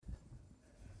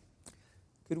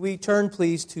Could we turn,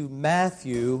 please, to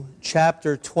Matthew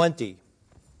chapter 20?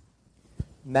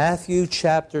 Matthew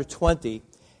chapter 20.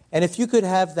 And if you could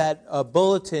have that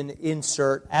bulletin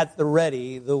insert at the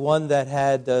ready, the one that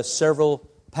had several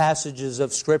passages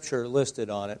of Scripture listed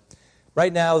on it.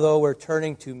 Right now, though, we're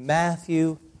turning to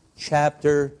Matthew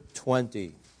chapter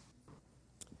 20.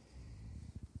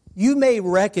 You may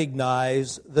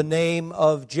recognize the name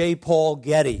of J. Paul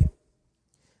Getty.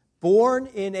 Born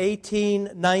in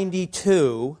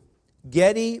 1892,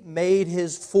 Getty made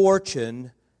his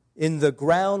fortune in the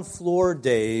ground floor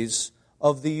days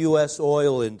of the U.S.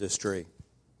 oil industry.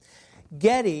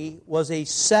 Getty was a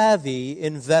savvy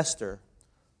investor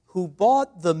who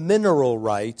bought the mineral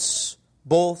rights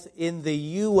both in the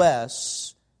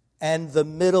U.S. and the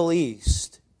Middle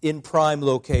East in prime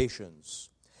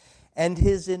locations. And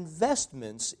his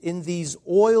investments in these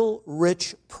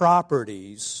oil-rich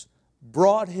properties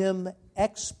brought him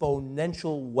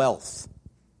exponential wealth.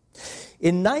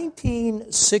 In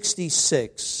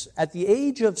 1966, at the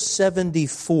age of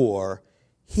 74,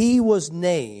 he was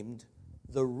named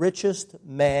the richest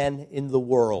man in the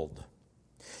world.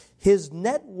 His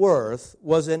net worth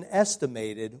was an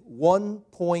estimated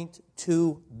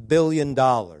 $1.2 billion,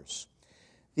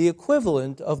 the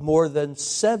equivalent of more than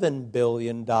 $7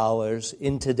 billion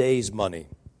in today's money.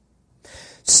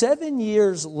 7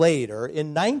 years later,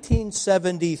 in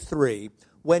 1973,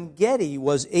 when Getty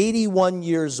was 81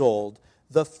 years old,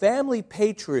 the family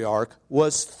patriarch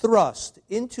was thrust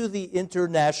into the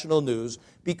international news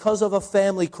because of a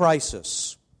family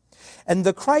crisis. And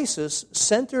the crisis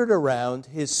centered around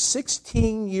his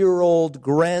 16-year-old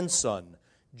grandson,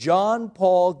 John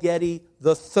Paul Getty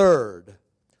III,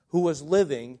 who was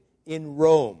living in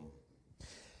Rome.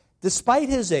 Despite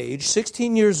his age,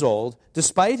 16 years old,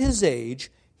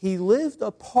 he lived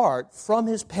apart from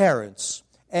his parents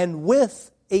and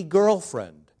with a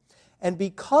girlfriend. And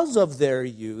because of their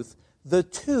youth, the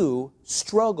two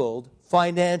struggled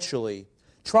financially,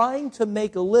 trying to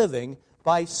make a living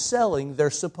by selling their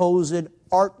supposed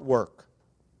artwork.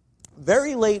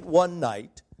 Very late one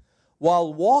night,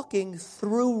 while walking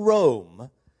through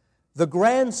Rome, the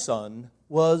grandson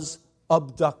was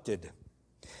abducted.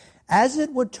 As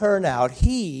it would turn out,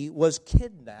 he was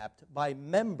kidnapped by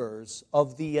members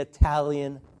of the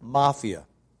Italian mafia.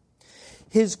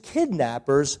 His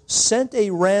kidnappers sent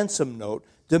a ransom note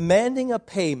demanding a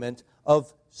payment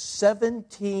of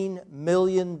 $17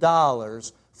 million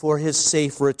for his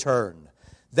safe return.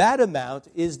 That amount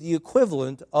is the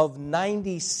equivalent of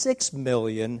 $96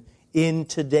 million in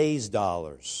today's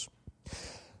dollars.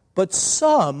 But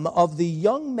some of the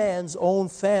young man's own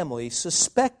family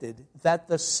suspected that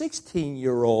the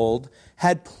 16-year-old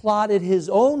had plotted his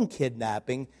own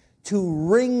kidnapping to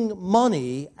wring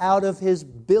money out of his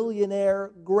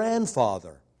billionaire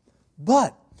grandfather.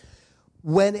 But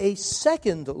when a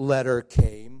second letter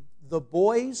came, the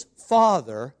boy's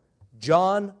father,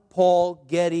 John Paul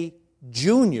Getty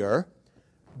Jr.,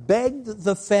 begged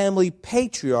the family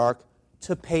patriarch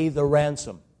to pay the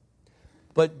ransom.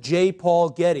 But J. Paul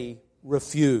Getty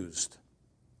refused.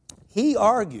 He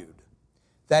argued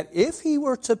that if he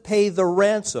were to pay the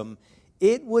ransom,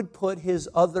 it would put his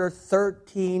other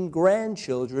 13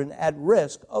 grandchildren at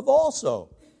risk of also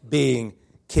being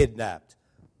kidnapped.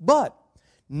 But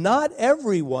not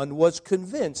everyone was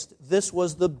convinced this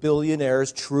was the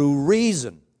billionaire's true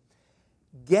reason.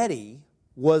 Getty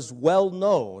was well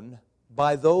known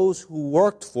by those who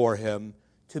worked for him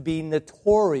to be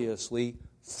notoriously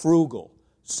frugal.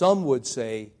 Some would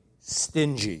say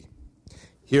stingy.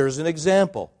 Here's an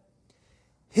example.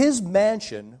 His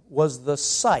mansion was the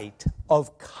site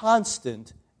of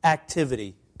constant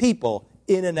activity, people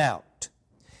in and out.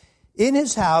 In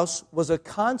his house was a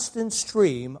constant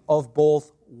stream of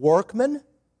both workmen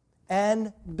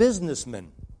and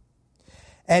businessmen.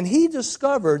 And he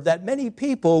discovered that many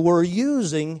people were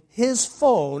using his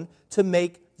phone to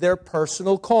make their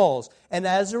personal calls. And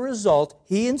as a result,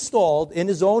 he installed in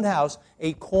his own house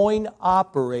a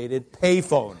coin-operated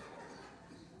payphone.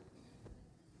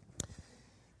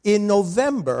 In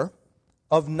November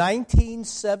of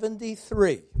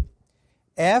 1973,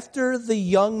 after the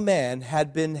young man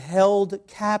had been held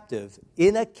captive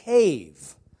in a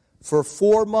cave for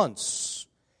 4 months,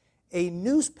 a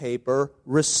newspaper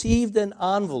received an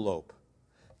envelope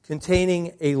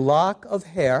containing a lock of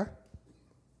hair,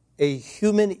 a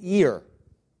human ear,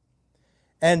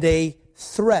 and a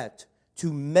threat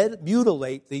to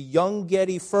mutilate the young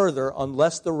Getty further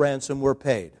unless the ransom were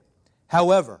paid.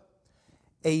 However,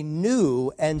 a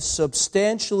new and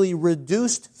substantially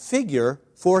reduced figure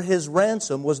for his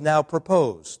ransom was now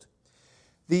proposed.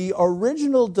 The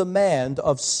original demand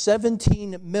of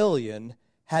 $17 million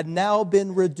had now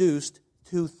been reduced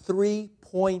to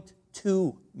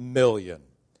 3.2 million.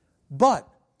 But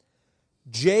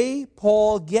J.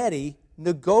 Paul Getty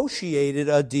negotiated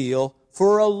a deal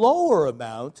for a lower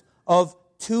amount of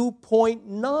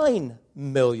 $2.9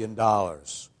 million.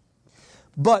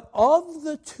 But of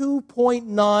the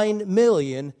 $2.9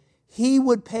 million, he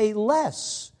would pay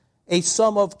less, a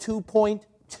sum of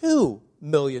 $2.2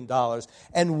 million.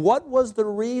 And what was the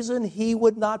reason he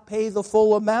would not pay the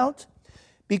full amount?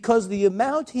 Because the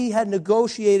amount he had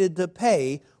negotiated to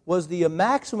pay was the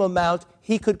maximum amount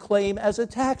he could claim as a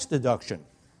tax deduction.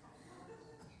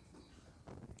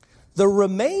 The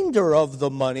remainder of the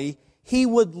money he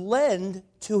would lend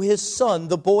to his son,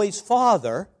 the boy's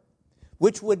father,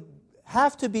 which would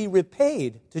have to be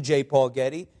repaid to J. Paul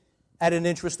Getty at an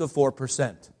interest of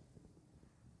 4%.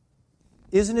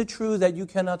 Isn't it true that you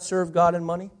cannot serve God in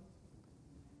money?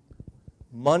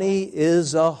 Money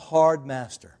is a hard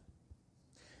master.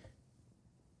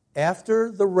 After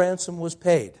the ransom was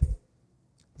paid,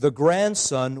 the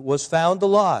grandson was found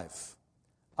alive,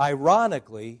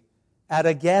 ironically, at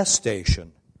a gas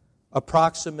station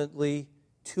approximately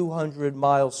 200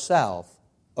 miles south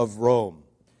of Rome.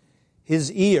 His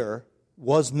ear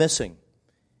was missing,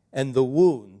 and the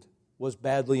wound was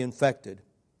badly infected.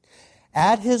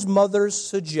 At his mother's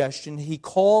suggestion, he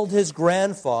called his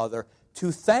grandfather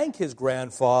to thank his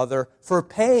grandfather for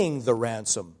paying the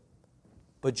ransom.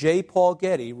 But J. Paul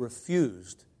Getty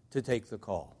refused to take the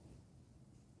call.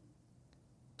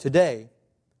 Today,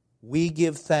 we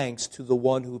give thanks to the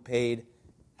one who paid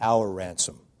our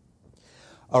ransom.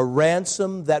 A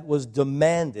ransom that was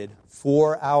demanded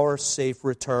for our safe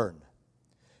return,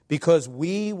 because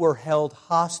we were held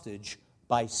hostage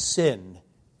by sin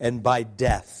and by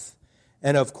death,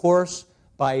 and of course,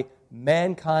 by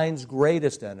mankind's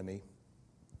greatest enemy,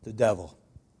 the devil.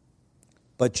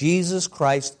 But Jesus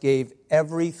Christ gave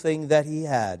everything that he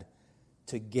had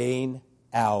to gain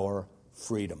our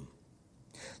freedom.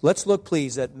 Let's look,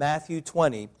 please, at Matthew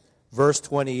 20, verse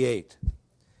 28.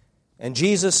 And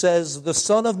Jesus says, "The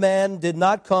Son of Man did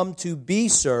not come to be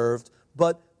served,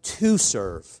 but to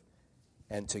serve,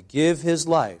 and to give his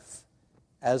life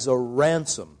as a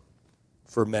ransom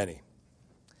for many."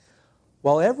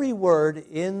 While every word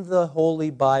in the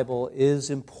Holy Bible is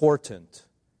important,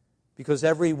 because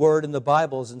every word in the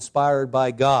Bible is inspired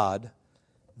by God,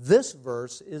 this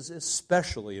verse is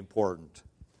especially important.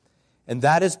 And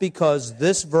that is because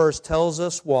this verse tells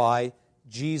us why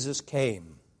Jesus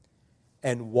came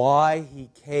and why he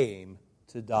came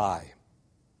to die.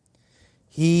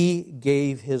 He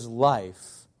gave his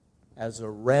life as a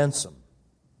ransom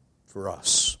for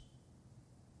us.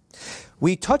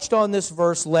 We touched on this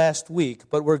verse last week,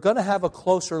 but we're going to have a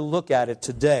closer look at it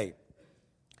today.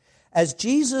 As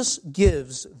Jesus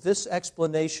gives this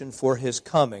explanation for his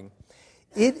coming,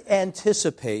 it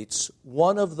anticipates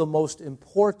one of the most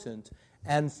important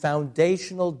and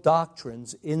foundational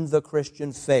doctrines in the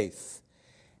Christian faith.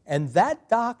 And that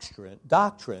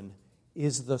doctrine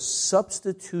is the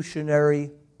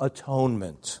substitutionary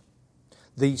atonement.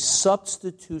 The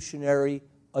substitutionary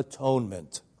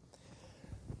atonement.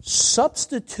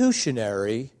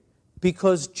 Substitutionary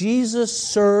because Jesus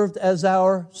served as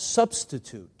our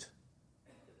substitute.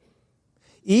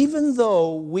 Even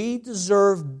though we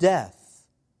deserve death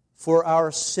for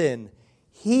our sin,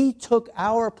 he took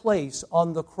our place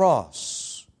on the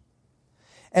cross.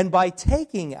 And by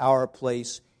taking our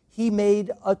place, he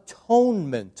made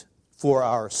atonement for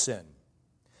our sin.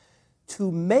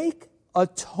 To make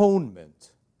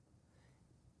atonement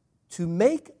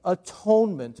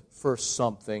for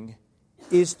something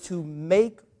is to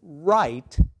make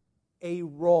right a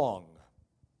wrong.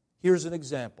 Here's an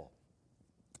example.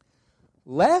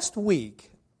 Last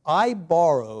week, I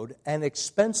borrowed an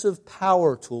expensive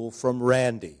power tool from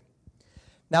Randy.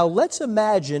 Now, let's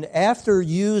imagine after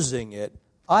using it,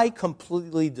 I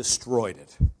completely destroyed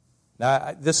it.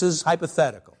 Now, this is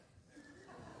hypothetical.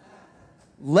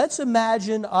 Let's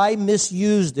imagine I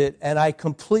misused it and I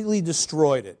completely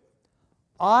destroyed it.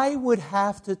 I would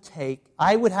have to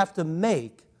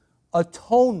make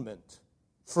atonement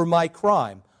for my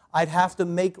crime. I'd have to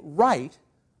make right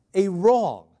a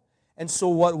wrong. And so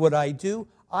what would I do?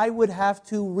 I would have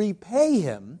to repay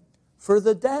him for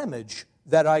the damage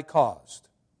that I caused.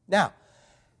 Now,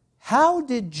 how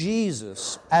did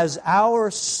Jesus, as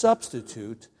our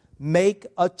substitute, make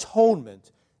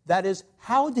atonement? That is,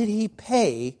 how did he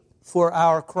pay for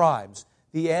our crimes?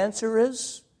 The answer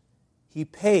is, he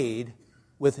paid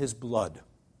with his blood.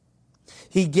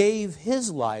 He gave his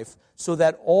life so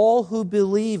that all who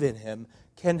believe in him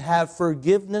can have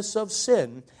forgiveness of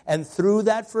sin, and through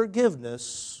that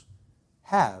forgiveness,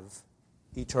 have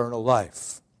eternal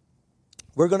life.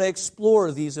 We're going to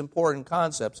explore these important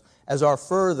concepts as our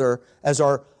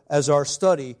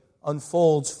study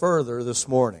unfolds further this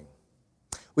morning.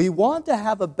 We want to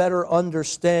have a better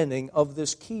understanding of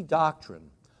this key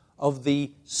doctrine of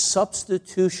the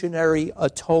substitutionary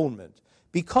atonement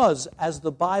because, as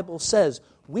the Bible says,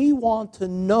 we want to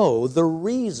know the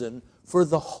reason for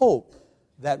the hope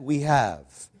that we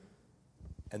have.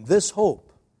 And this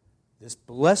hope, this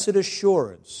blessed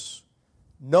assurance,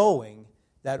 knowing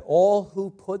that all who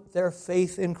put their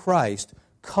faith in Christ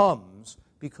comes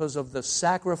because of the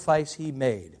sacrifice He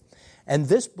made. And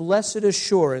this blessed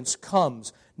assurance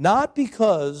comes not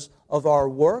because of our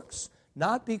works,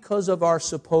 not because of our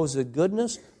supposed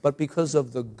goodness, but because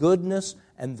of the goodness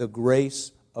and the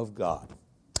grace of God.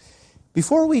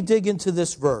 Before we dig into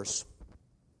this verse,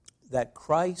 that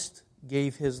Christ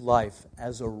gave His life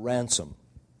as a ransom,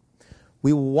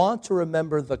 we want to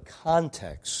remember the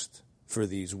context for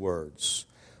these words.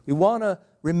 We want to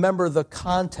remember the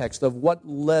context of what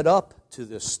led up to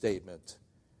this statement,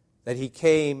 that He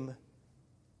came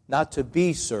not to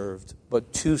be served,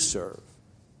 but to serve,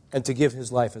 and to give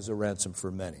His life as a ransom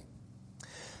for many.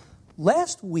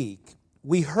 Last week,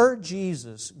 we heard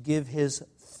Jesus give His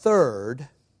third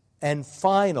and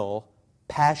final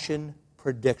passion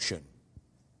prediction,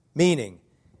 meaning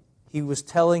He was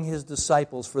telling His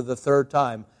disciples for the third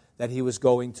time that He was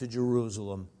going to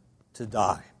Jerusalem to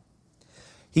die.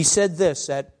 He said this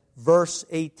at verse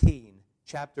 18,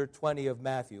 chapter 20 of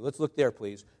Matthew. Let's look there,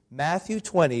 please. Matthew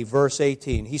 20, verse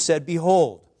 18. He said,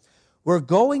 "Behold, we're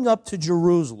going up to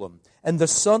Jerusalem, and the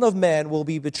Son of Man will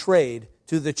be betrayed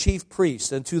to the chief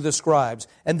priests and to the scribes,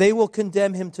 and they will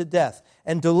condemn Him to death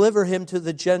and deliver Him to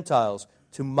the Gentiles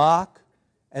to mock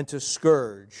and to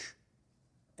scourge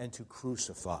and to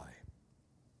crucify.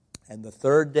 And the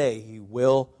third day He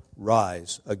will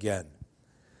rise again."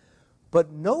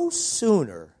 But no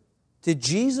sooner did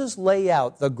Jesus lay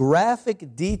out the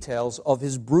graphic details of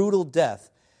His brutal death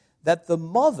that the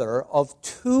mother of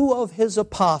two of His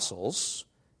apostles,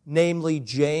 namely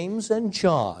James and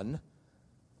John,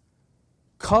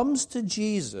 comes to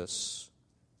Jesus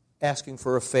asking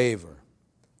for a favor.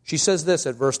 She says this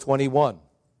at verse 21.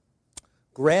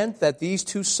 "Grant that these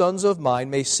two sons of mine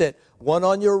may sit, one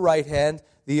on your right hand,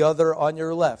 the other on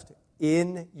your left,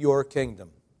 in your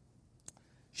kingdom."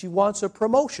 She wants a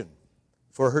promotion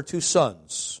for her two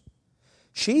sons.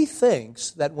 She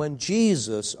thinks that when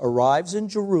Jesus arrives in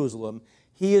Jerusalem,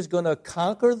 He is going to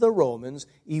conquer the Romans,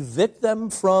 evict them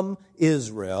from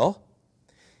Israel.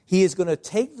 He is going to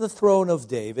take the throne of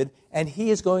David, and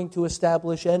He is going to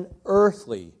establish an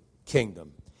earthly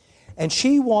kingdom. And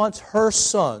she wants her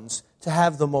sons to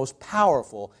have the most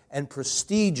powerful and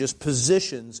prestigious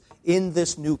positions in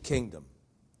this new kingdom.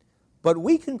 But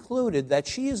we concluded that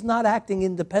she is not acting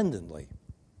independently.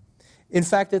 In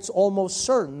fact, it's almost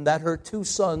certain that her two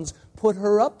sons put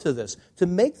her up to this, to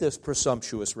make this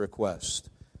presumptuous request.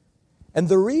 And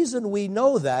the reason we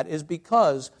know that is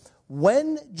because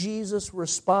when Jesus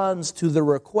responds to the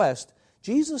request,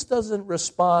 Jesus doesn't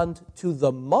respond to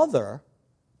the mother,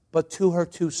 but to her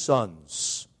two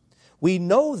sons. We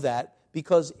know that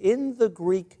because in the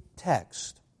Greek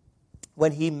text,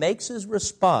 when He makes His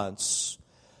response,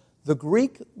 the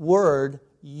Greek word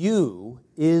you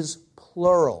is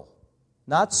plural.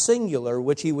 Not singular,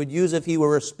 which He would use if He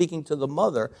were speaking to the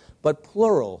mother, but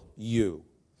plural, you.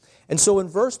 And so in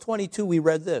verse 22 we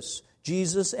read this.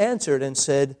 Jesus answered and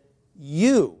said,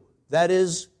 "You," that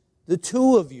is, the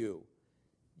two of you,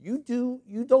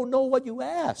 you don't know what you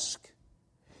ask.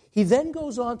 He then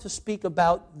goes on to speak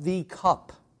about the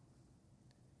cup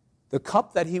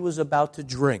that He was about to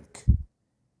drink.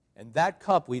 And that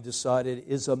cup, we decided,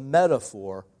 is a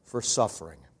metaphor for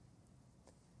suffering.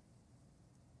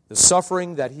 The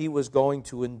suffering that He was going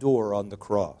to endure on the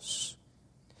cross.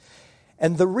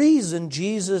 And the reason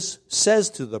Jesus says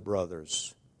to the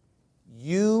brothers,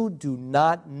 "You do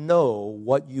not know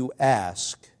what you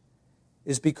ask,"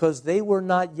 is because they were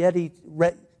not yet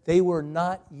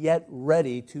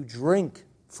ready to drink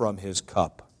from His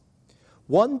cup.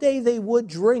 One day they would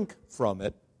drink from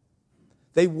it.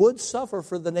 They would suffer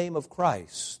for the name of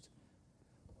Christ.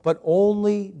 But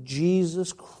only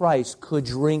Jesus Christ could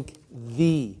drink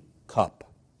the cup.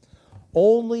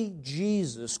 Only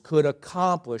Jesus could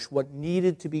accomplish what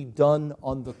needed to be done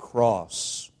on the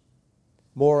cross.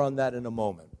 More on that in a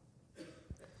moment.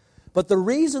 But the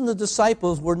reason the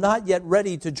disciples were not yet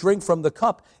ready to drink from the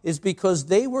cup is because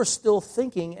they were still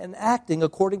thinking and acting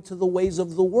according to the ways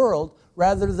of the world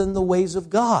rather than the ways of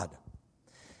God.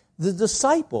 The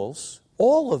disciples,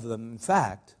 all of them in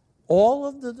fact, all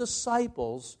of the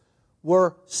disciples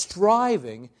were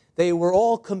striving they were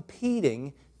all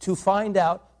competing to find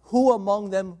out who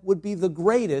among them would be the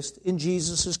greatest in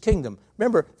Jesus' kingdom.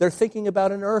 Remember, they're thinking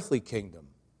about an earthly kingdom.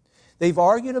 They've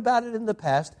argued about it in the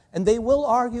past, and they will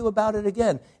argue about it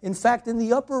again. In fact, in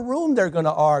the upper room, they're going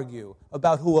to argue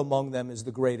about who among them is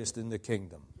the greatest in the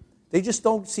kingdom. They just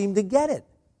don't seem to get it.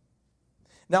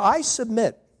 Now, I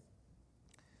submit,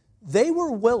 they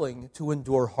were willing to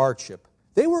endure hardship.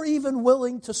 They were even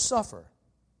willing to suffer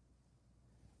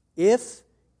if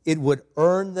it would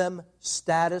earn them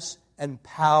status and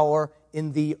power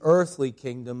in the earthly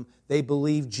kingdom they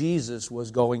believed Jesus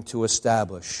was going to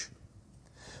establish.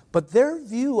 But their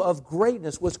view of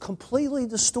greatness was completely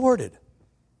distorted.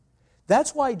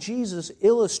 That's why Jesus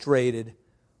illustrated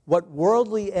what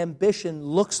worldly ambition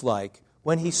looks like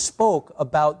when he spoke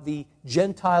about the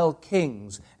Gentile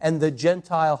kings and the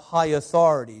Gentile high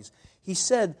authorities. He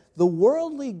said the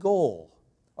worldly goal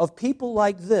of people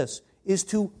like this is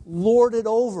to lord it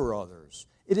over others.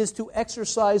 It is to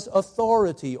exercise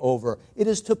authority over. It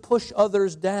is to push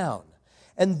others down.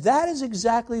 And that is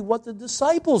exactly what the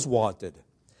disciples wanted.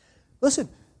 Listen,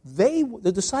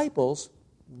 the disciples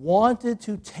wanted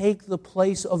to take the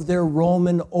place of their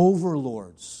Roman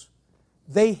overlords.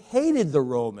 They hated the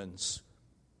Romans,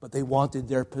 but they wanted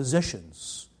their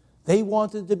positions. They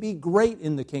wanted to be great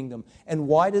in the kingdom. And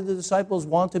why did the disciples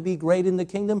want to be great in the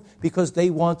kingdom? Because they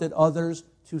wanted others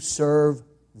to serve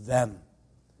them.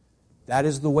 That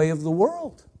is the way of the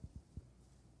world.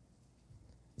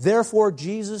 Therefore,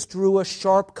 Jesus drew a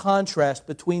sharp contrast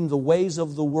between the ways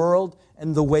of the world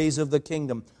and the ways of the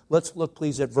kingdom. Let's look,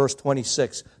 please, at verse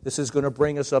 26. This is going to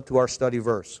bring us up to our study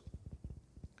verse.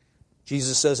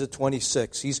 Jesus says at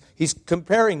 26, he's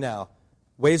comparing now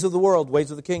ways of the world, ways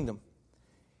of the kingdom.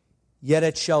 Yet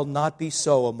it shall not be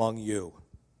so among you.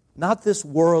 Not this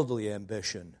worldly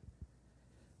ambition.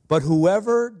 But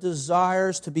whoever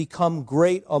desires to become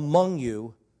great among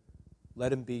you,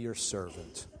 let him be your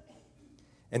servant.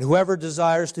 And whoever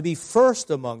desires to be first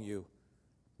among you,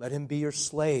 let him be your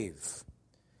slave.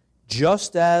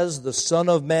 Just as the Son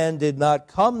of Man did not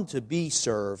come to be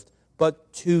served,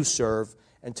 but to serve,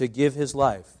 and to give his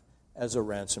life as a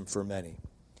ransom for many.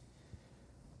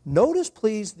 Notice,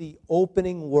 please, the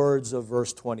opening words of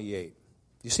verse 28.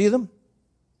 You see them?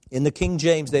 In the King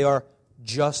James, they are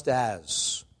just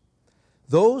as.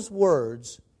 Those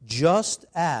words, just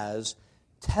as,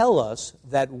 tell us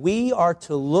that we are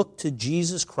to look to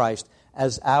Jesus Christ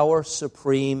as our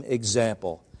supreme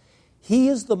example. He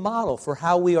is the model for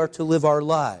how we are to live our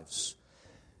lives.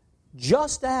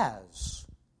 Just as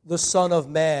the Son of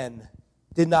Man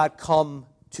did not come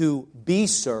to be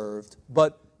served,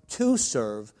 but to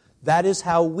serve, that is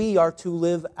how we are to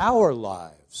live our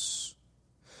lives.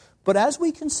 But as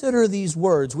we consider these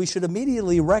words, we should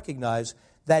immediately recognize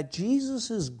that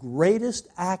Jesus' greatest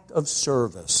act of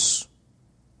service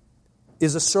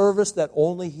is a service that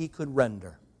only he could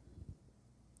render.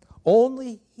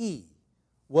 Only he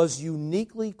was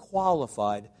uniquely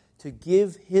qualified to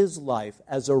give his life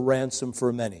as a ransom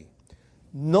for many.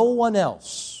 No one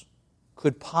else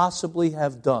could possibly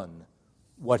have done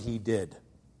what he did.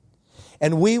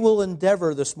 And we will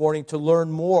endeavor this morning to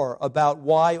learn more about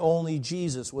why only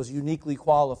Jesus was uniquely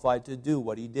qualified to do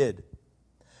what he did.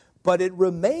 But it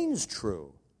remains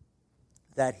true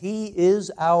that he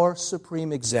is our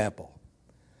supreme example.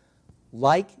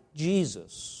 Like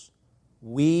Jesus,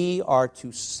 we are to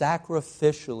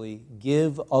sacrificially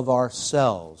give of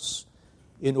ourselves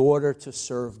in order to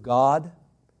serve God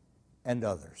and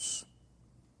others.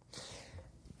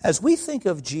 As we think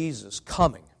of Jesus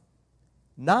coming,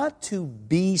 not to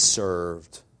be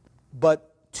served,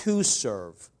 but to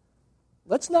serve,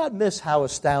 let's not miss how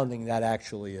astounding that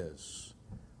actually is.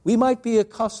 We might be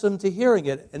accustomed to hearing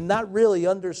it and not really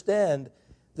understand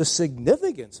the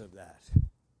significance of that.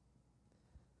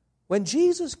 When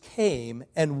Jesus came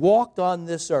and walked on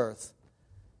this earth,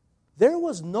 there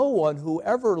was no one who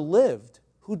ever lived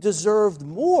who deserved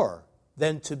more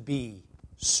than to be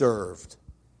served.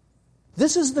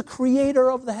 This is the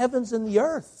creator of the heavens and the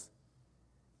earth.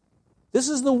 This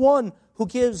is the one who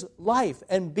gives life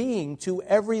and being to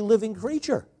every living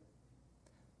creature.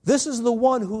 This is the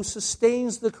one who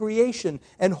sustains the creation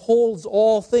and holds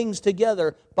all things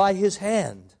together by his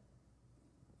hand.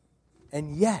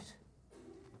 And yet,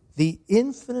 the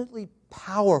infinitely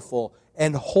powerful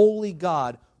and holy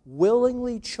God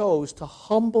willingly chose to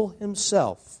humble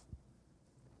himself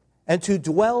and to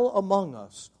dwell among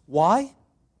us. Why?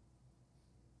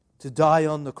 To die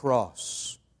on the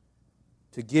cross,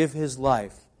 to give his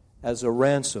life as a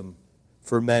ransom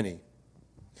for many.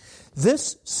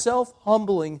 This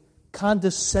self-humbling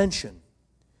condescension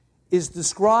is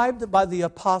described by the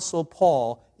Apostle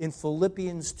Paul in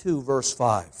Philippians 2, verse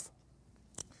 5.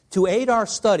 To aid our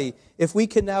study, if we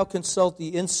can now consult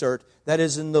the insert that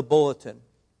is in the bulletin.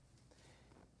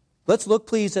 Let's look,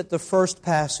 please, at the first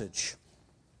passage.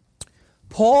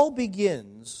 Paul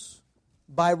begins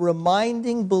by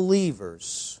reminding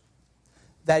believers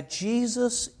that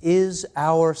Jesus is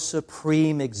our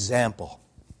supreme example.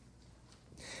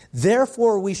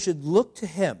 Therefore, we should look to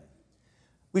Him.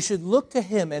 We should look to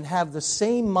Him and have the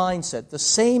same mindset, the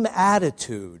same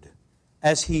attitude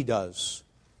as He does.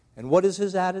 And what is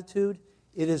His attitude?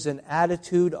 It is an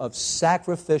attitude of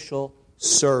sacrificial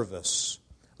service.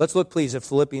 Let's look, please, at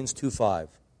Philippians 2:5.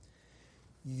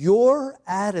 Your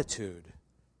attitude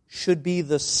should be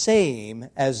the same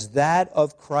as that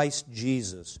of Christ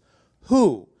Jesus,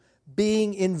 who,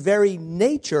 being in very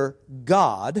nature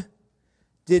God,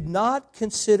 did not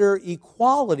consider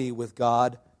equality with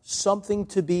God something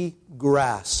to be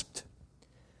grasped.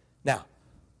 Now,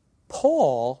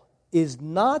 Paul is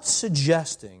not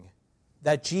suggesting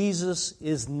that Jesus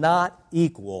is not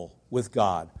equal with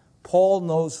God. Paul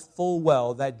knows full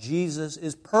well that Jesus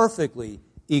is perfectly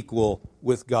equal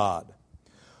with God.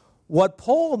 What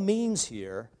Paul means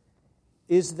here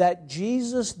is that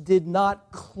Jesus did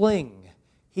not cling,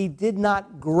 He did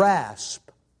not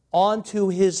grasp onto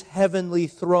His heavenly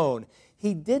throne.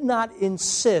 He did not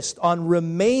insist on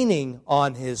remaining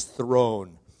on His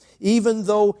throne, even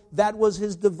though that was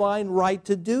His divine right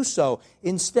to do so.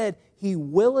 Instead, He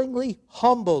willingly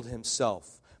humbled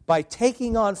Himself by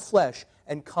taking on flesh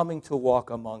and coming to walk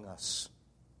among us.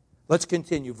 Let's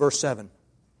continue, verse 7.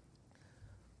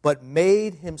 But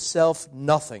made Himself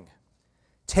nothing,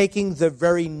 taking the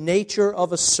very nature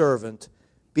of a servant,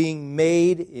 being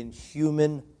made in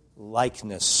human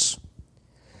likeness.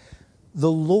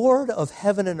 The Lord of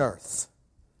heaven and earth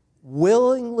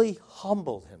willingly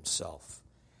humbled Himself.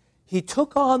 He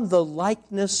took on the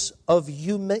likeness of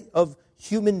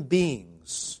human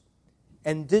beings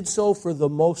and did so for the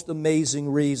most amazing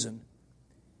reason.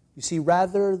 You see,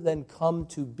 rather than come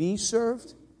to be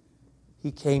served,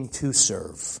 He came to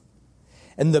serve.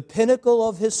 And the pinnacle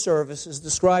of His service is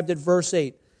described at verse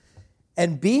 8.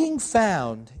 And being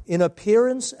found in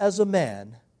appearance as a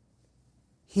man,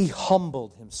 He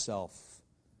humbled Himself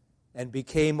and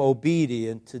became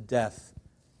obedient to death,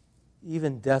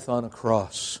 even death on a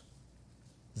cross.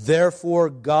 Therefore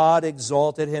God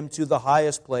exalted Him to the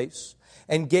highest place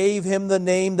and gave Him the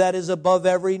name that is above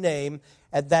every name,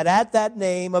 and that at that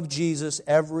name of Jesus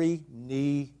every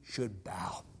knee should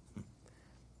bow.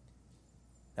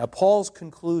 Now Paul's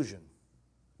conclusion,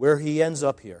 where he ends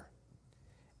up here,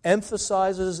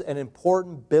 emphasizes an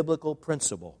important biblical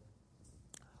principle.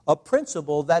 A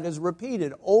principle that is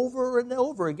repeated over and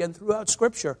over again throughout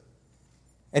Scripture.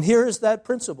 And here is that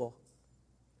principle.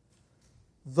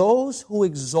 Those who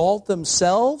exalt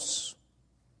themselves,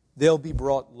 they'll be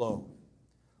brought low.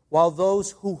 While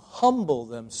those who humble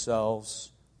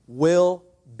themselves will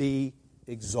be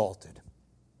exalted.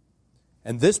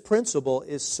 And this principle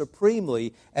is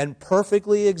supremely and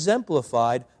perfectly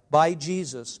exemplified by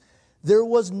Jesus. There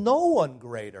was no one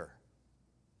greater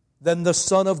than the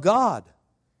Son of God.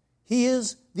 He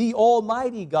is the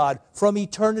Almighty God from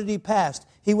eternity past.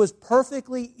 He was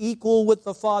perfectly equal with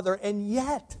the Father, and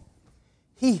yet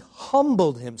He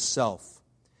humbled Himself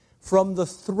from the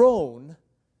throne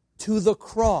to the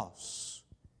cross.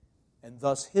 And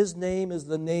thus His name is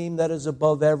the name that is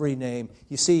above every name.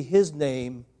 You see, His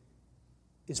name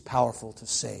is powerful to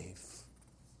save.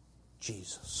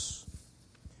 Jesus.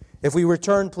 If we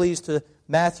return, please, to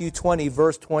Matthew 20,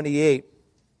 verse 28,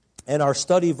 and our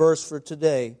study verse for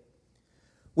today,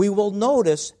 we will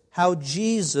notice how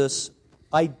Jesus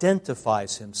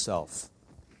identifies Himself.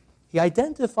 He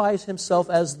identifies Himself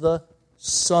as the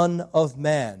Son of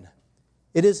Man.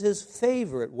 It is His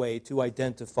favorite way to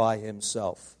identify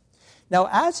Himself. Now,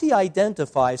 as He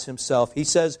identifies Himself, He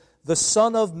says, the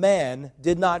Son of Man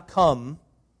did not come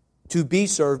to be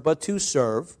served, but to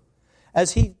serve.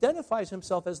 As He identifies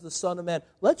Himself as the Son of Man,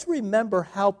 let's remember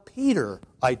how Peter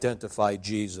identified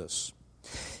Jesus.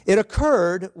 It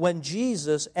occurred when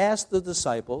Jesus asked the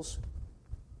disciples,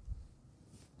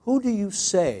 "Who do you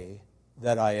say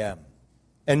that I am?"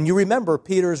 And you remember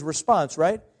Peter's response,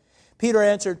 right? Peter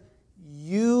answered,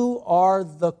 "You are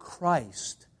the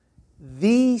Christ,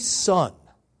 the Son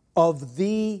of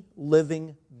the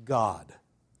living God."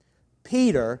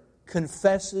 Peter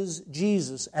confesses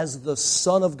Jesus as the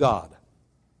Son of God.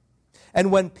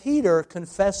 And when Peter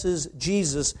confesses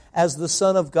Jesus as the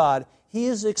Son of God, he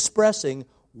is expressing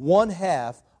one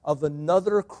half of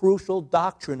another crucial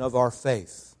doctrine of our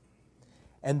faith.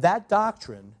 And that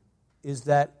doctrine is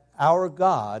that our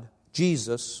God,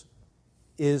 Jesus,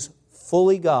 is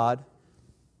fully God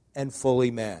and fully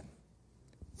man.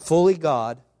 Fully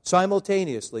God,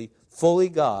 simultaneously, fully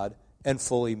God and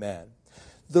fully man.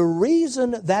 The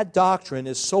reason that doctrine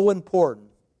is so important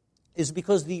is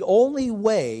because the only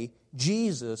way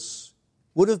Jesus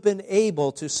would have been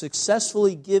able to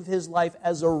successfully give his life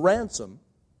as a ransom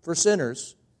for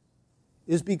sinners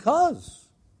is because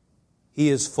he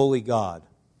is fully God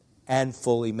and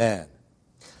fully man.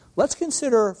 Let's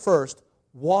consider first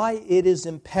why it is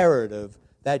imperative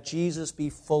that Jesus be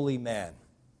fully man.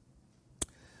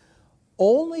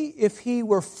 Only if he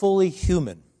were fully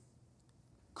human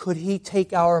could he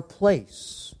take our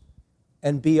place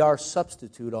and be our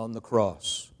substitute on the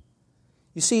cross.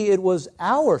 You see, it was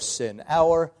our sin,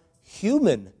 our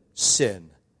human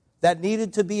sin, that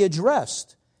needed to be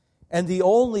addressed. And the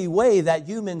only way that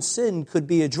human sin could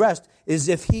be addressed is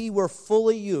if he were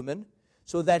fully human,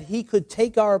 so that he could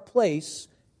take our place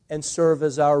and serve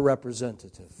as our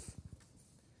representative.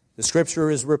 The Scripture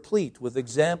is replete with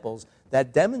examples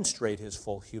that demonstrate his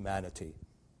full humanity.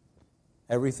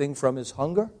 Everything from his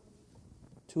hunger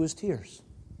to his tears.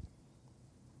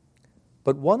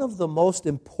 But one of the most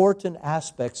important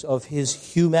aspects of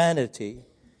his humanity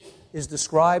is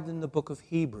described in the book of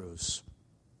Hebrews.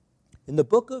 In the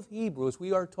book of Hebrews,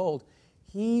 we are told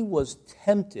he was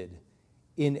tempted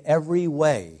in every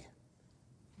way,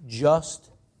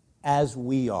 just as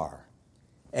we are.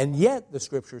 And yet, the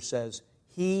Scripture says,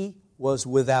 he was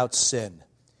without sin.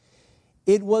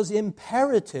 It was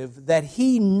imperative that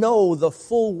he know the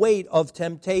full weight of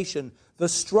temptation, the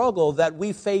struggle that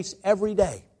we face every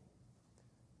day.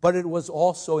 But it was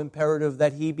also imperative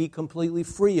that he be completely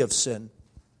free of sin.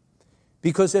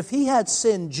 Because if he had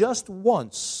sinned just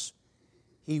once,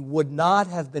 he would not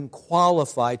have been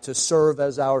qualified to serve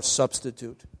as our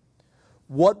substitute.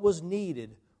 What was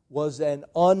needed was an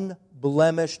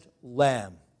unblemished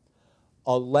lamb,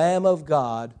 a Lamb of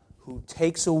God who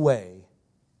takes away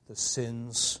the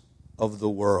sins of the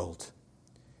world.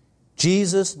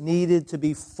 Jesus needed to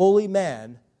be fully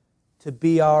man to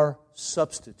be our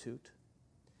substitute.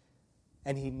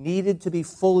 And he needed to be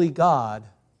fully God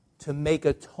to make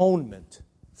atonement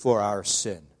for our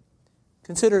sin.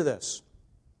 Consider this.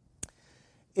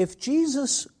 If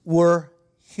Jesus were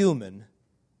human,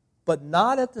 but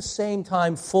not at the same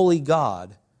time fully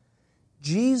God,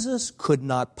 Jesus could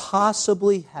not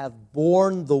possibly have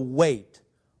borne the weight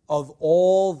of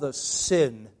all the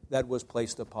sin that was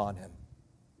placed upon him.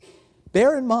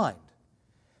 Bear in mind,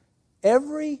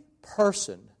 every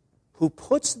person who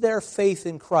puts their faith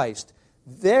in Christ,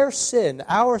 their sin,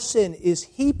 our sin, is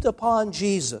heaped upon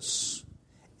Jesus.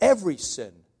 Every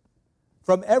sin,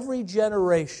 from every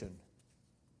generation,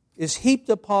 is heaped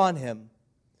upon him.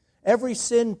 Every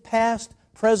sin, past,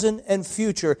 present, and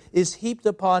future, is heaped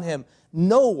upon him.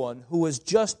 No one who is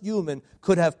just human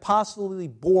could have possibly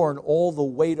borne all the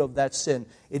weight of that sin.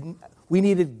 We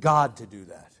needed God to do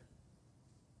that.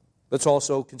 Let's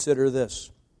also consider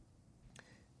this.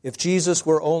 If Jesus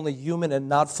were only human and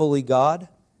not fully God,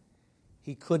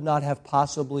 he could not have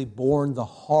possibly borne the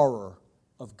horror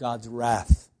of God's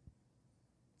wrath.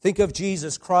 Think of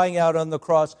Jesus crying out on the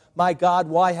cross, "My God,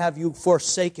 why have you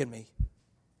forsaken me?"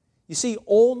 You see,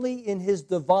 only in his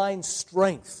divine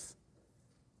strength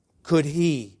could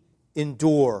he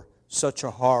endure such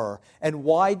a horror. And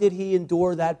why did he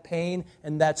endure that pain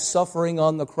and that suffering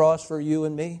on the cross for you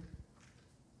and me?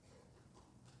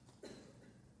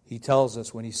 He tells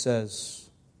us when he says,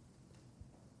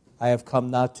 "I have come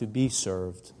not to be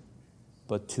served,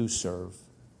 but to serve,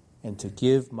 and to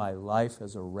give my life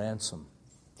as a ransom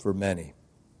for many."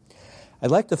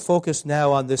 I'd like to focus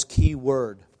now on this key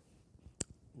word,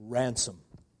 ransom.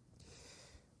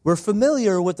 We're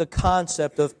familiar with the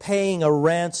concept of paying a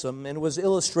ransom, and it was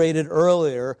illustrated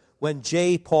earlier when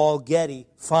J. Paul Getty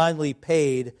finally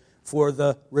paid for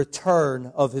the return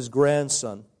of his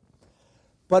grandson.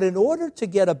 But in order to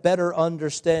get a better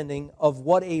understanding of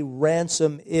what a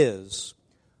ransom is,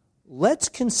 let's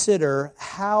consider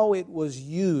how it was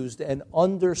used and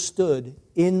understood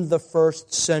in the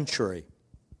first century.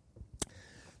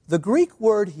 The Greek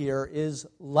word here is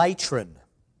litron,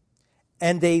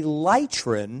 and a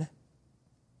litron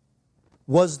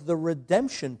was the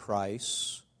redemption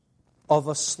price of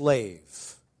a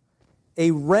slave.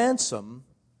 A ransom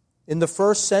in the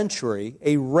first century,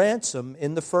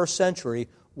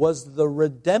 was the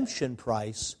redemption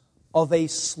price of a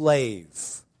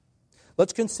slave.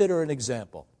 Let's consider an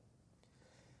example.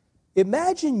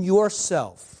 Imagine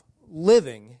yourself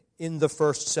living in the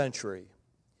first century,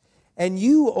 and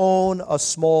you own a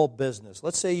small business.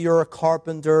 Let's say you're a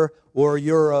carpenter or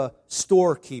you're a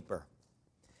storekeeper.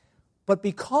 But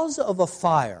because of a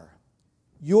fire,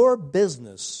 your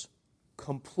business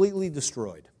completely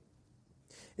destroyed.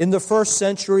 In the first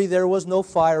century, there was no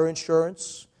fire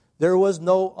insurance. There was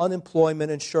no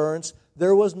unemployment insurance.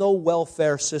 There was no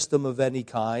welfare system of any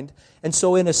kind. And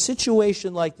so in a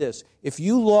situation like this, if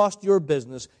you lost your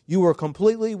business, you were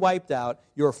completely wiped out,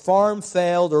 your farm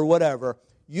failed or whatever,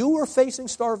 you were facing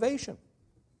starvation.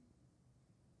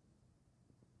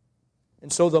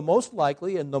 And so the most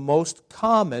likely and the most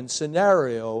common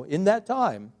scenario in that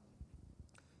time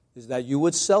is that you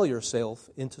would sell yourself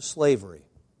into slavery.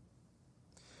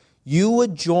 You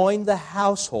would join the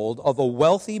household of a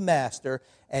wealthy master,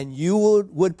 and you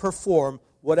would perform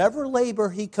whatever labor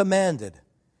he commanded.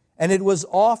 And it was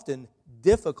often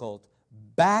difficult,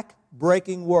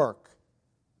 back-breaking work.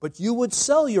 But you would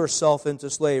sell yourself into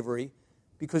slavery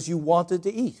because you wanted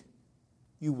to eat.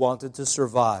 You wanted to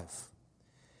survive.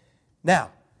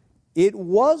 Now, it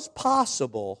was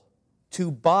possible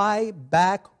to buy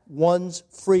back one's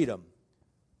freedom.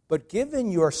 But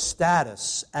given your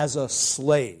status as a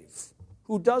slave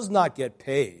who does not get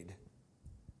paid,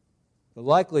 the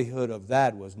likelihood of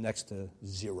that was next to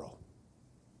zero.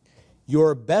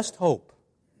 Your best hope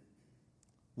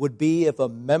would be if a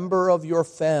member of your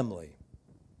family,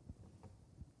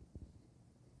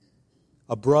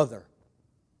 a brother,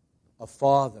 a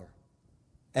father,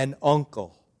 an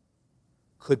uncle,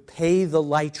 could pay the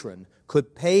litron,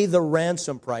 could pay the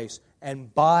ransom price,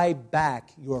 and buy back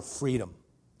your freedom.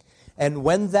 And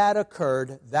when that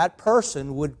occurred, that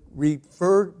person would be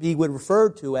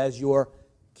referred to as your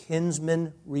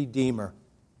kinsman redeemer.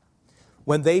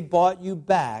 When they bought you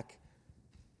back,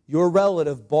 your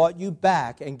relative bought you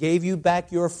back and gave you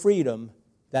back your freedom,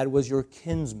 that was your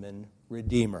kinsman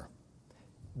redeemer.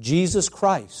 Jesus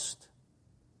Christ,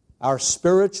 our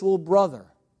spiritual brother,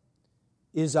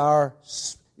 is our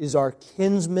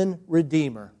kinsman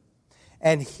redeemer.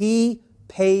 And he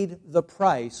paid the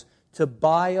price to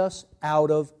buy us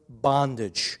out of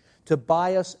bondage, to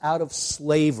buy us out of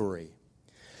slavery.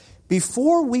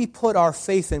 Before we put our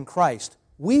faith in Christ,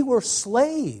 we were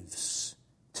slaves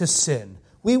to sin.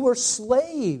 We were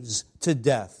slaves to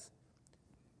death.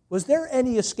 Was there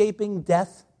any escaping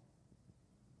death?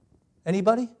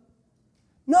 Anybody?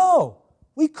 No,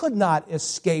 we could not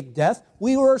escape death.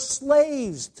 We were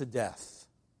slaves to death.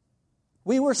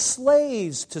 We were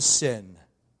slaves to sin.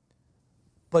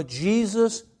 But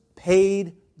Jesus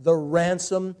paid the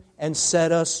ransom and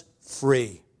set us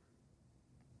free.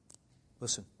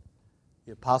 Listen,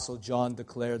 the Apostle John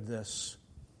declared this: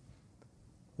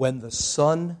 when the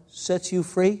Son sets you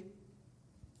free,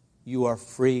 you are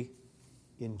free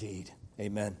indeed.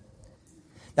 Amen.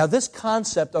 Now, this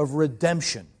concept of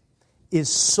redemption is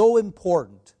so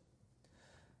important.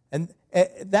 And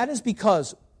that is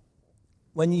because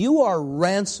when you are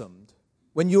ransomed,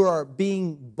 when you are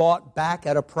being bought back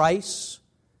at a price,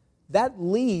 that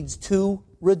leads to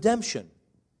redemption.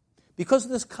 Because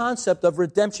this concept of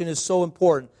redemption is so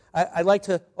important, I'd like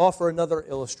to offer another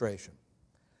illustration.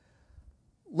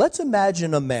 Let's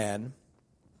imagine a man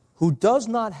who does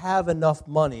not have enough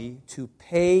money to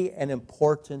pay an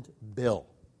important bill.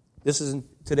 This is in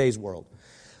today's world.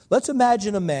 Let's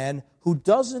imagine a man who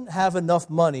doesn't have enough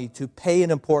money to pay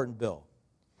an important bill.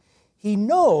 He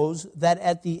knows that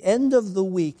at the end of the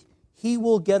week, he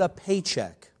will get a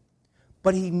paycheck.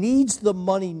 But he needs the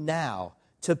money now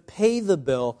to pay the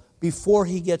bill before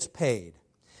he gets paid.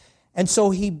 And so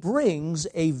he brings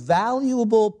a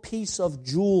valuable piece of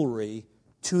jewelry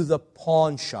to the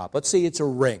pawn shop. Let's say it's a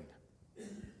ring.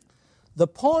 The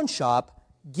pawn shop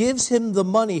gives him the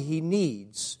money he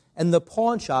needs, and the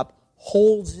pawn shop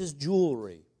holds his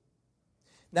jewelry.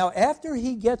 Now, after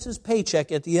he gets his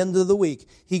paycheck at the end of the week,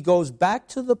 he goes back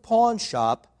to the pawn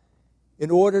shop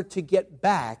in order to get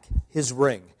back his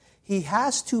ring. He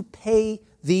has to pay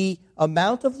the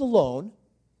amount of the loan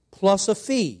plus a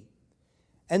fee.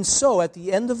 And so at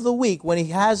the end of the week, when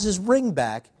he has his ring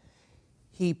back,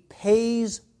 he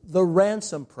pays the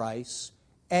ransom price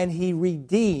and he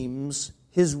redeems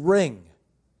his ring.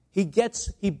 He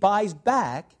buys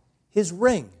back his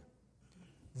ring.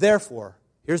 Therefore,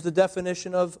 here's the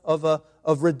definition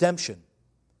of redemption.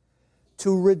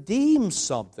 To redeem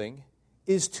something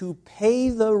is to pay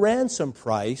the ransom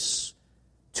price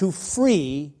to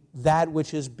free that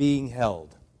which is being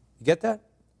held. You get that?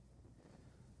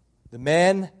 The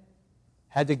man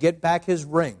had to get back his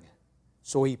ring,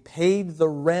 so he paid the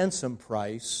ransom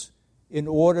price in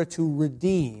order to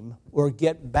redeem or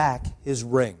get back his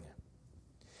ring.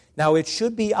 Now, it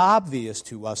should be obvious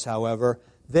to us, however,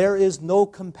 there is no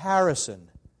comparison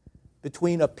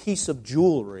between a piece of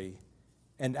jewelry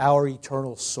and our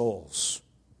eternal souls.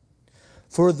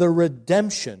 For the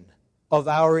redemption of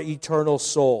our eternal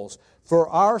souls, for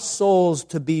our souls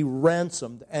to be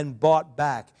ransomed and bought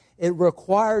back, it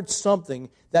required something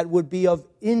that would be of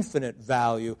infinite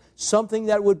value, something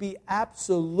that would be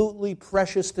absolutely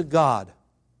precious to God.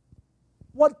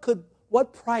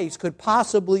 What price could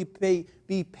possibly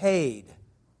be paid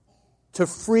to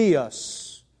free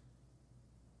us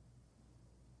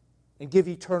and give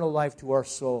eternal life to our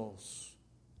souls?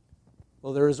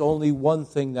 Well, there is only one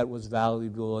thing that was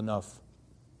valuable enough: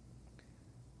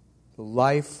 the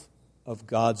life of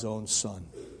God's own Son.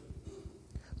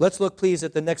 Let's look, please,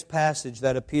 at the next passage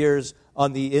that appears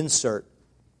on the insert.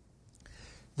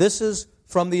 This is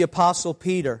from the Apostle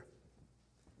Peter.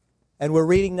 And we're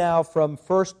reading now from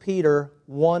 1 Peter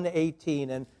 1:18.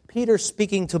 And Peter's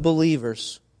speaking to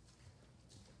believers.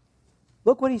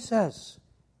 Look what he says.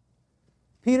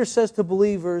 Peter says to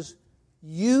believers,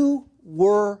 "You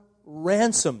were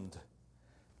ransomed,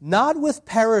 not with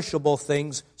perishable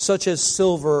things such as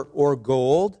silver or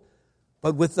gold,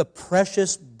 but with the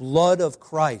precious blood of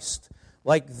Christ,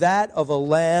 like that of a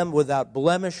lamb without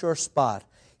blemish or spot.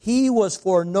 He was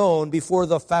foreknown before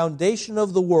the foundation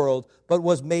of the world, but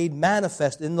was made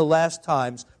manifest in the last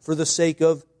times for the sake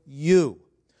of you,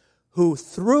 who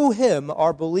through him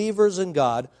are believers in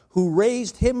God, who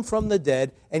raised him from the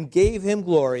dead and gave him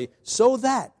glory, so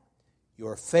that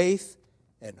your faith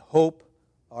and hope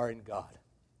are in God."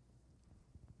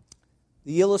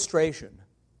 The illustration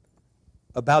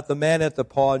about the man at the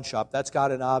pawn shop, that's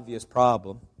got an obvious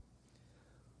problem.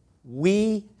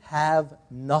 We have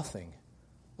nothing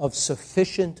of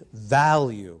sufficient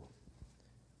value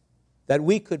that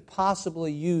we could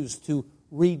possibly use to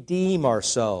redeem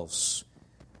ourselves.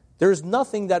 There's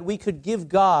nothing that we could give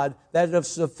God that is of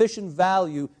sufficient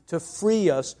value to free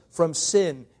us from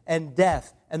sin and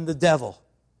death and the devil.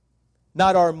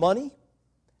 Not our money,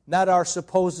 not our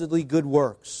supposedly good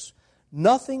works.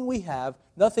 Nothing we have,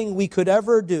 nothing we could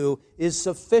ever do is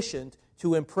sufficient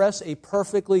to impress a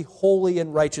perfectly holy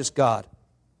and righteous God.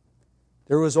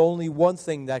 There was only one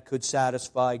thing that could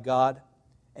satisfy God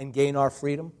and gain our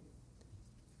freedom.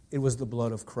 It was the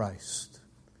blood of Christ.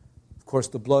 Of course,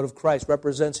 the blood of Christ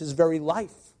represents his very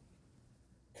life.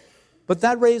 But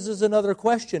that raises another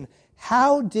question.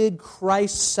 How did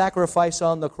Christ's sacrifice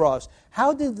on the cross,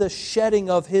 how did the shedding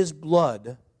of his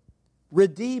blood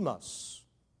redeem us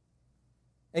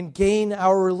and gain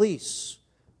our release?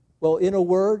 Well, in a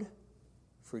word,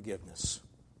 forgiveness.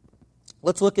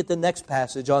 Let's look at the next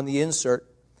passage on the insert.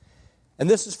 And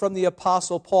this is from the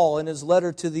Apostle Paul in his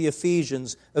letter to the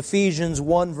Ephesians. Ephesians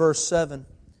 1, verse 7.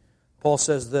 Paul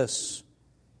says this: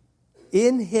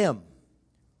 "In him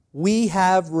we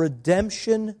have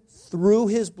redemption through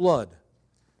his blood,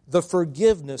 the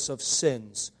forgiveness of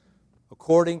sins,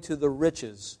 according to the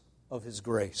riches of his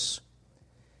grace."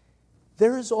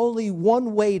 There is only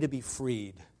one way to be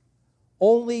freed,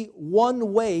 only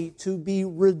one way to be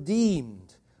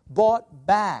redeemed, bought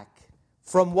back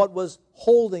from what was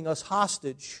holding us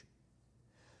hostage.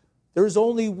 There is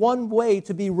only one way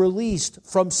to be released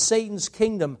from Satan's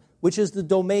kingdom, which is the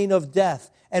domain of death,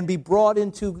 and be brought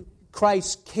into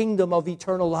Christ's kingdom of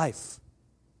eternal life.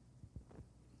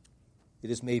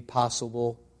 It is made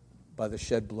possible by the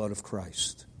shed blood of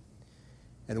Christ.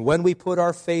 And when we put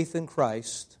our faith in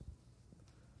Christ,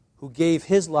 who gave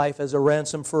his life as a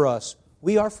ransom for us,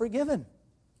 we are forgiven.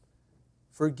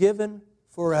 Forgiven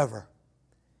forever.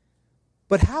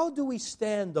 But how do we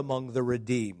stand among the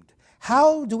redeemed?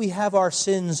 How do we have our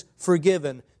sins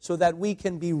forgiven so that we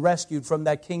can be rescued from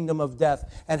that kingdom of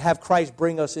death and have Christ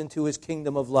bring us into his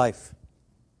kingdom of life?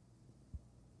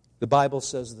 The Bible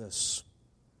says this: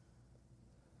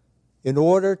 in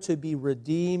order to be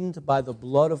redeemed by the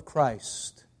blood of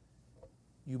Christ,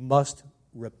 you must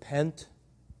repent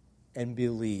and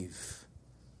believe.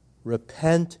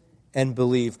 Repent and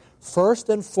believe. First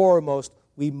and foremost,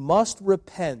 we must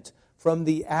repent from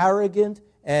the arrogant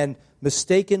and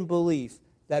mistaken belief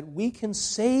that we can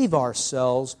save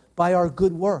ourselves by our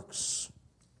good works.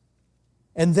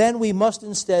 And then we must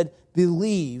instead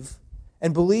believe,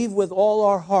 and believe with all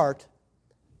our heart,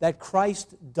 that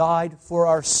Christ died for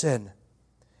our sin.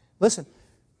 Listen,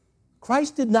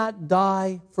 Christ did not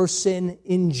die for sin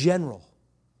in general.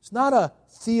 It's not a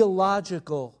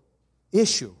theological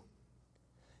issue.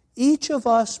 Each of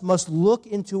us must look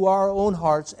into our own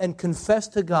hearts and confess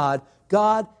to God,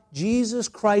 God, Jesus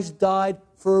Christ died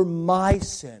for my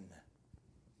sin.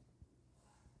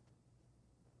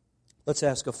 Let's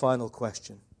ask a final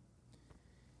question.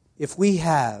 If we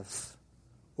have,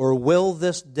 or will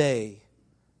this day,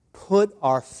 put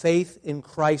our faith in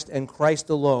Christ and Christ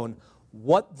alone,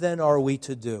 what then are we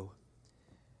to do?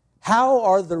 How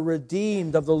are the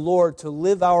redeemed of the Lord to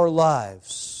live our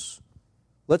lives?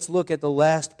 let's look at the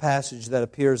last passage that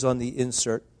appears on the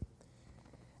insert.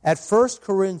 At 1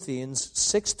 Corinthians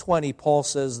 6:20, Paul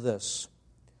says this,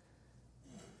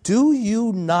 "Do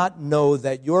you not know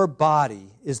that your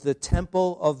body is the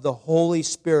temple of the Holy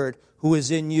Spirit who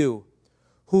is in you,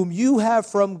 whom you have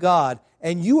from God,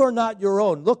 and you are not your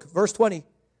own?" Look, verse 20.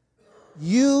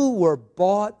 "You were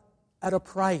bought at a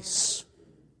price.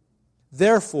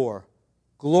 Therefore,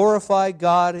 glorify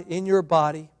God in your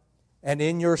body and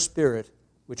in your spirit,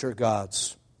 which are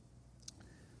God's."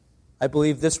 I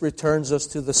believe this returns us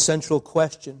to the central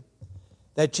question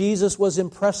that Jesus was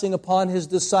impressing upon his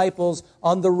disciples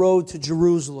on the road to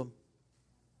Jerusalem.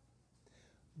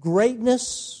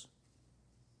 Greatness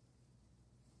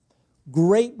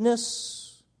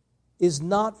is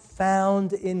not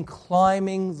found in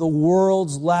climbing the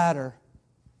world's ladder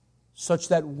such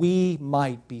that we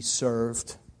might be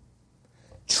served.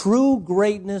 True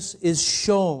greatness is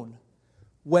shown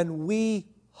when we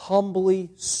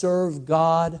humbly serve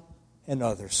God and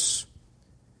others.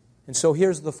 And so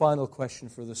here's the final question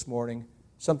for this morning,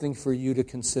 something for you to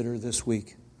consider this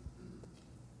week.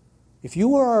 If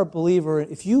you are a believer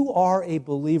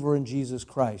in Jesus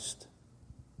Christ,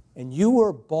 and you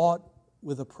were bought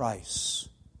with a price,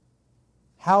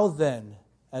 how then,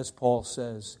 as Paul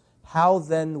says, how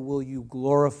then will you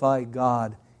glorify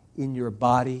God in your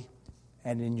body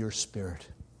and in your spirit?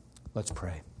 Let's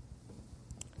pray.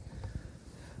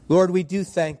 Lord, we do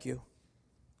thank you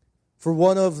for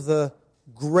one of the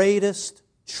greatest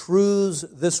truths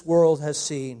this world has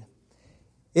seen.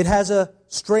 It has a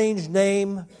strange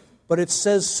name, but it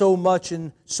says so much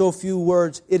in so few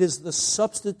words. It is the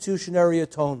substitutionary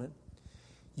atonement.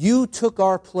 You took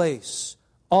our place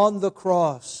on the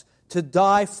cross to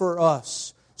die for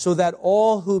us so that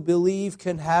all who believe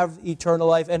can have eternal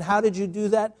life. And how did you do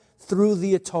that? Through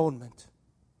the atonement.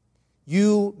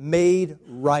 You made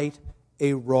right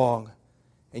a wrong.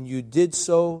 And you did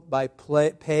so by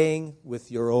paying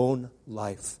with your own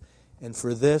life. And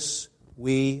for this,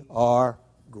 we are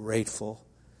grateful.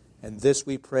 And this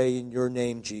we pray in your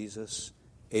name, Jesus.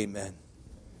 Amen.